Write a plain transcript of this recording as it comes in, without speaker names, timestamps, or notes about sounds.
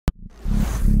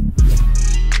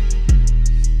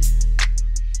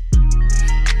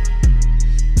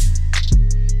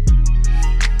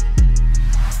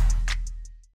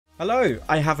Hello,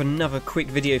 I have another quick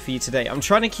video for you today. I'm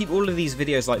trying to keep all of these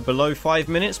videos like below 5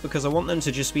 minutes because I want them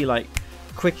to just be like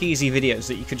quick, easy videos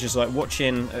that you could just like watch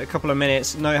in a couple of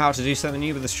minutes, know how to do something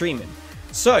new with the streaming.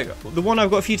 So, the one I've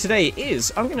got for you today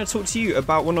is, I'm going to talk to you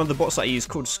about one of the bots that I use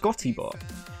called ScottyBot.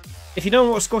 If you don't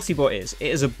know what ScottyBot is, it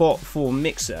is a bot for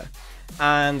Mixer.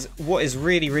 And what is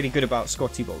really good about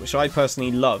ScottyBot, which I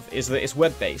personally love, is that it's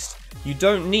web-based. You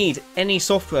don't need any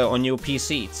software on your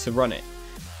PC to run it.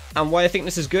 And why I think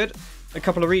this is good? A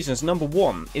couple of reasons. Number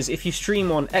one is if you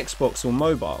stream on Xbox or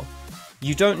mobile,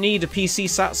 you don't need a PC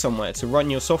sat somewhere to run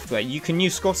your software. You can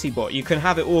use ScottyBot. You can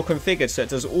have it all configured so it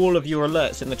does all of your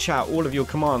alerts in the chat, all of your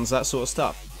commands, that sort of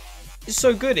stuff. It's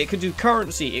so good. It could do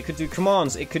currency, it could do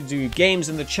commands, it could do games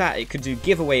in the chat, it could do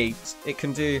giveaways, it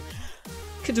can do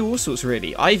all sorts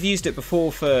really. I've used it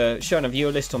before for showing a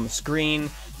viewer list on the screen,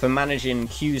 for managing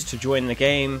queues to join the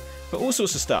game, for all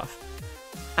sorts of stuff.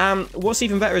 What's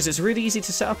even better is it's really easy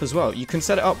to set up as well. You can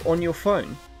set it up on your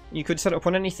phone. You could set it up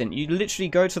on anything. You literally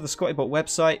go to the ScottyBot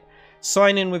website,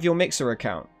 sign in with your Mixer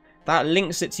account. That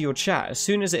links it to your chat. As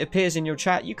soon as it appears in your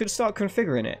chat, you can start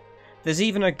configuring it. There's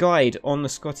even a guide on the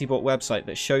ScottyBot website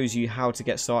that shows you how to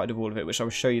get started with all of it, which I will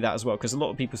show you that as well, because a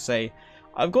lot of people say,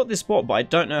 I've got this bot, but I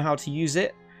don't know how to use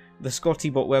it. The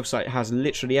ScottyBot website has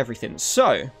literally everything.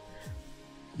 So,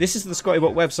 this is the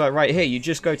ScottyBot website right here. You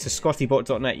just go to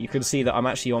scottybot.net. You can see that I'm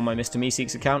actually on my Mr.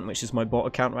 Meeseeks account, which is my bot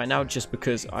account right now, just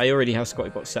because I already have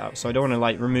ScottyBot set up. So I don't want to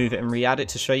like remove it and re-add it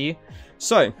to show you.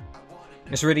 So,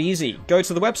 it's really easy. Go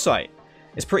to the website.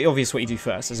 It's pretty obvious what you do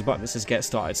first. There's a button that says get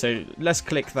started. So let's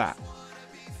click that.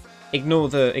 Ignore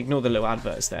the little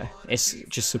adverts there. It's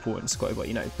just supporting ScottyBot,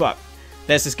 you know. But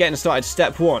there's this getting started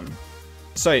step 1.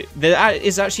 So there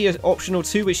is actually an optional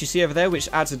 2, which you see over there, which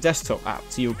adds a desktop app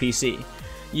to your PC.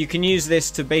 You can use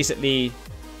this to basically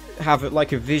have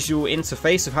like a visual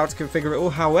interface of how to configure it all.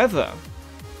 However,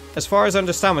 as far as I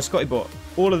understand with ScottyBot,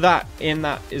 all of that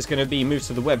is going to be moved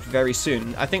to the web very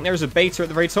soon. I think there is a beta at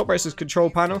the very top where it says control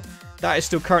panel. That is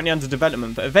still currently under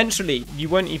development, but eventually you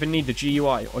won't even need the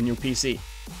GUI on your PC.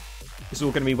 It's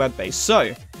all going to be web-based.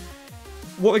 So,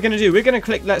 what we're going to do, we're going to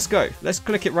click let's go. Let's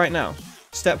click it right now.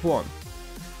 Step 1.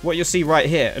 What you'll see right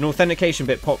here, an authentication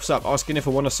bit pops up asking if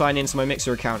I want to sign into my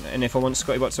Mixer account and if I want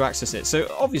ScottyBot to access it. So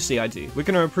obviously I do. We're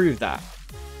going to approve that.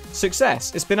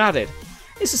 Success, it's been added.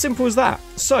 It's as simple as that.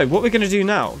 So what we're going to do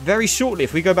now, very shortly,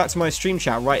 if we go back to my stream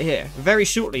chat right here, very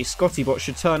shortly ScottyBot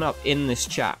should turn up in this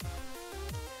chat.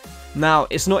 Now,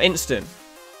 it's not instant.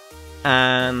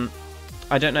 And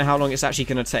I don't know how long it's actually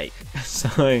going to take.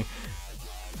 So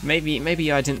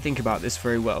maybe I didn't think about this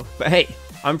very well. But hey,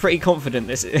 I'm pretty confident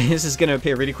this is going to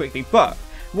appear really quickly. But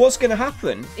what's going to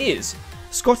happen is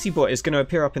ScottyBot is going to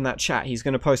appear up in that chat. He's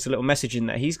going to post a little message in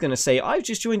there. He's going to say, I've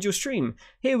just joined your stream.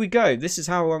 Here we go. This is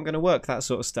how I'm going to work, that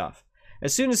sort of stuff.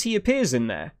 As soon as he appears in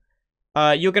there,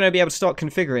 you're going to be able to start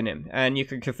configuring him. And you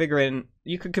can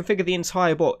configure the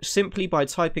entire bot simply by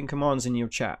typing commands in your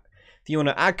chat. If you want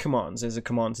to add commands, there's a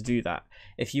command to do that.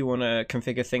 If you want to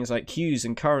configure things like queues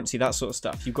and currency, that sort of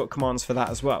stuff, you've got commands for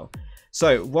that as well.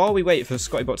 So, while we wait for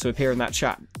ScottyBot to appear in that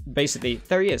chat, basically,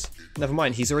 there he is. Never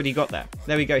mind, he's already got there.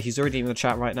 There we go, he's already in the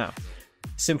chat right now.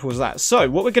 Simple as that. So,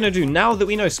 what we're going to do, now that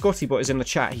we know ScottyBot is in the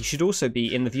chat, he should also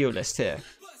be in the viewer list here.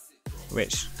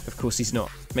 Which, of course, he's not.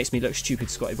 Makes me look stupid,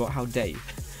 ScottyBot, how dare you.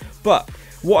 But,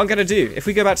 what I'm going to do, if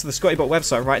we go back to the ScottyBot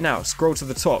website right now, scroll to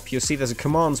the top, you'll see there's a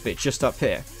commands bit just up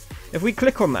here. If we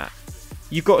click on that,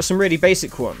 you've got some really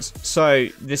basic ones. So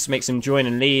this makes him join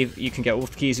and leave. You can get all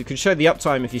the keys. You can show the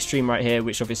uptime if you stream right here,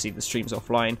 which obviously the stream's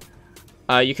offline.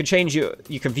 You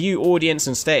can view audience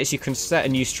and status. You can set a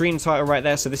new stream title right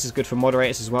there. So this is good for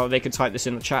moderators as well. They could type this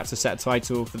in the chat to set a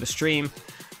title for the stream.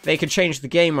 They could change the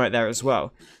game right there as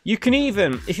well. You can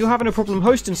even, if you're having a problem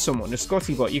hosting someone, a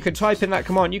ScottyBot, you can type in that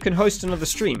command. You can host another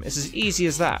stream. It's as easy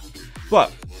as that.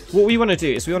 But what we want to do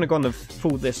is we want to go on the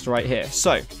full list right here.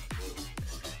 So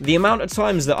the amount of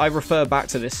times that I refer back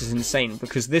to this is insane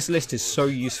because this list is so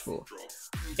useful.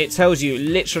 It tells you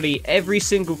literally every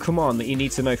single command that you need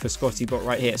to know for ScottyBot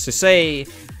right here. So say,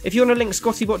 if you want to link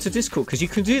ScottyBot to Discord, because you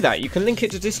can do that. You can link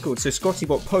it to Discord, so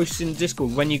ScottyBot posts in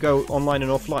Discord when you go online and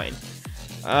offline.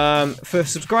 For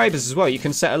subscribers as well, you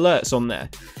can set alerts on there.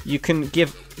 You can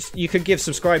give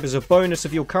subscribers a bonus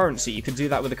of your currency. You can do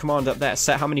that with a command up there.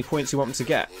 Set how many points you want them to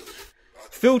get.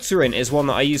 Filtering is one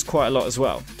that I use quite a lot as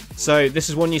well. So this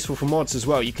is one useful for mods as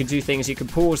well. You can do things, you can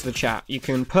pause the chat, you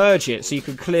can purge it, so you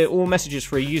can clear all messages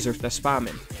for a user if they're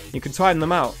spamming. You can time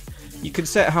them out. You can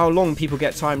set how long people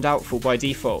get timed out for by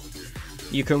default.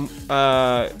 You can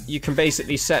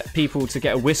basically set people to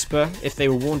get a whisper if they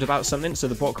were warned about something, so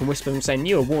the bot can whisper them saying,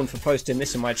 you were warned for posting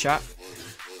this in my chat.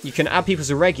 You can add people as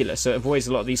a regular, so it avoids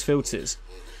a lot of these filters.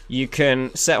 You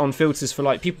can set on filters for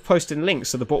like people posting links,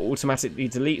 so the bot automatically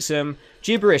deletes them.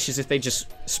 Gibberish is if they just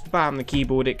spam the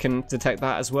keyboard, it can detect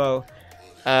that as well.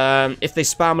 If they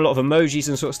spam a lot of emojis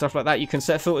and sort of stuff like that, you can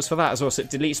set filters for that as well, so it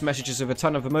deletes messages with a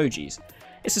ton of emojis.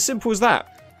 It's as simple as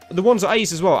that. The ones that I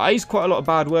use as well, I use quite a lot of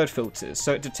bad word filters,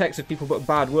 so it detects if people put a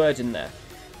bad word in there,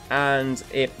 and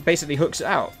it basically hooks it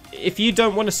out. If you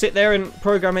don't want to sit there and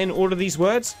program in all of these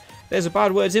words, there's a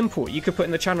bad words import. You could put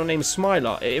in the channel name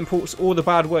Smilar. It imports all the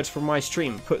bad words from my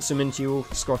stream, puts them into your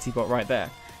ScottyBot right there.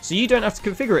 So you don't have to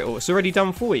configure it all, it's already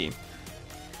done for you.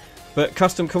 But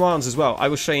custom commands as well, I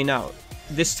will show you now.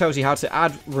 This tells you how to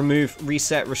add, remove,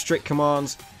 reset, restrict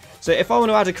commands. So if I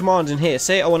want to add a command in here,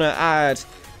 say I want to add...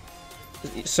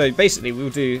 So basically we'll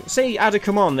do... Say add a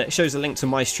command that shows a link to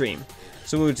my stream.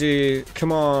 So we'll do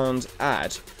command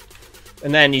add.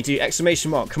 And then you do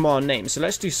exclamation mark command name. So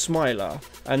let's do Smilar.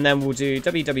 And then we'll do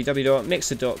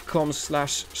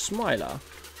www.mixer.com/Smilar.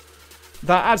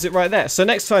 That adds it right there. So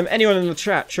next time anyone in the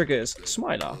chat triggers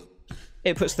Smilar,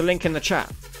 it puts the link in the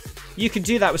chat. You could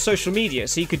do that with social media.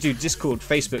 So you could do Discord,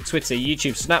 Facebook, Twitter,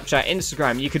 YouTube, Snapchat,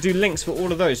 Instagram. You could do links for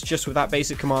all of those just with that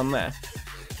basic command there.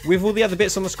 With all the other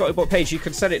bits on the ScottyBot page, you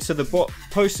can set it so the bot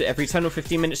posts it every 10 or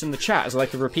 15 minutes in the chat as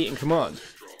like a repeating command.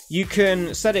 You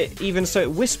can set it even so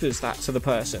it whispers that to the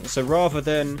person. So rather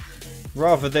than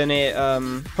it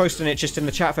posting it just in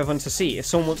the chat for everyone to see, if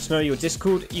someone wants to know your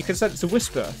Discord, you can set it to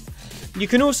whisper. You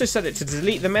can also set it to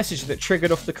delete the message that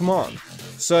triggered off the command.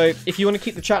 So if you want to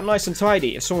keep the chat nice and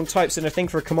tidy, if someone types in a thing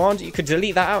for a command, you could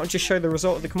delete that out and just show the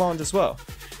result of the command as well.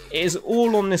 It is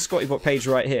all on this ScottyBot page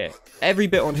right here. Every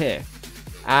bit on here.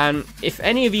 And if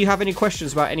any of you have any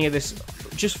questions about any of this,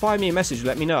 just fire me a message,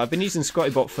 let me know. I've been using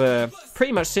ScottyBot for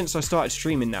pretty much since I started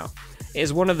streaming now. It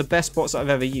is one of the best bots that I've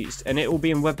ever used, and it all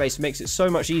being web-based makes it so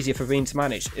much easier for me to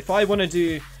manage. If I want to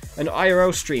do an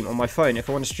IRL stream on my phone, if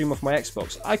I want to stream off my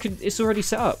Xbox, it's already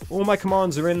set up. All my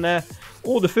commands are in there,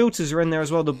 all the filters are in there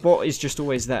as well, the bot is just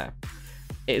always there.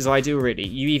 It is ideal really.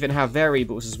 You even have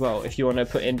variables as well, if you want to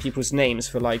put in people's names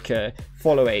for like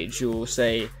follow age, or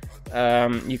say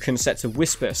you can set to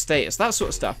whisper, status, that sort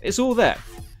of stuff. It's all there.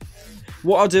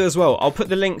 What I'll do as well, I'll put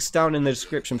the links down in the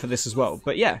description for this as well.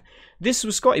 But yeah, this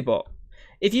was ScottyBot.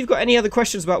 If you've got any other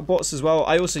questions about bots as well,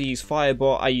 I also use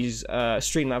Firebot, I use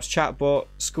Streamlabs Chatbot,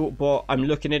 ScottyBot. I'm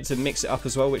looking into Mix It Up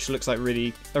as well, which looks like a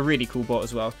really cool bot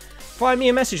as well. Fire me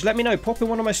a message, let me know. Pop in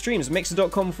one of my streams,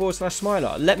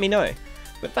 mixer.com/Smilar. Let me know.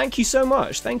 But thank you so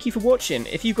much. Thank you for watching.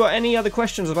 If you've got any other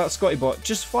questions about ScottyBot,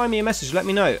 just fire me a message, let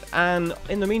me know. And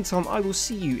in the meantime, I will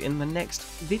see you in the next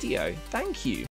video. Thank you.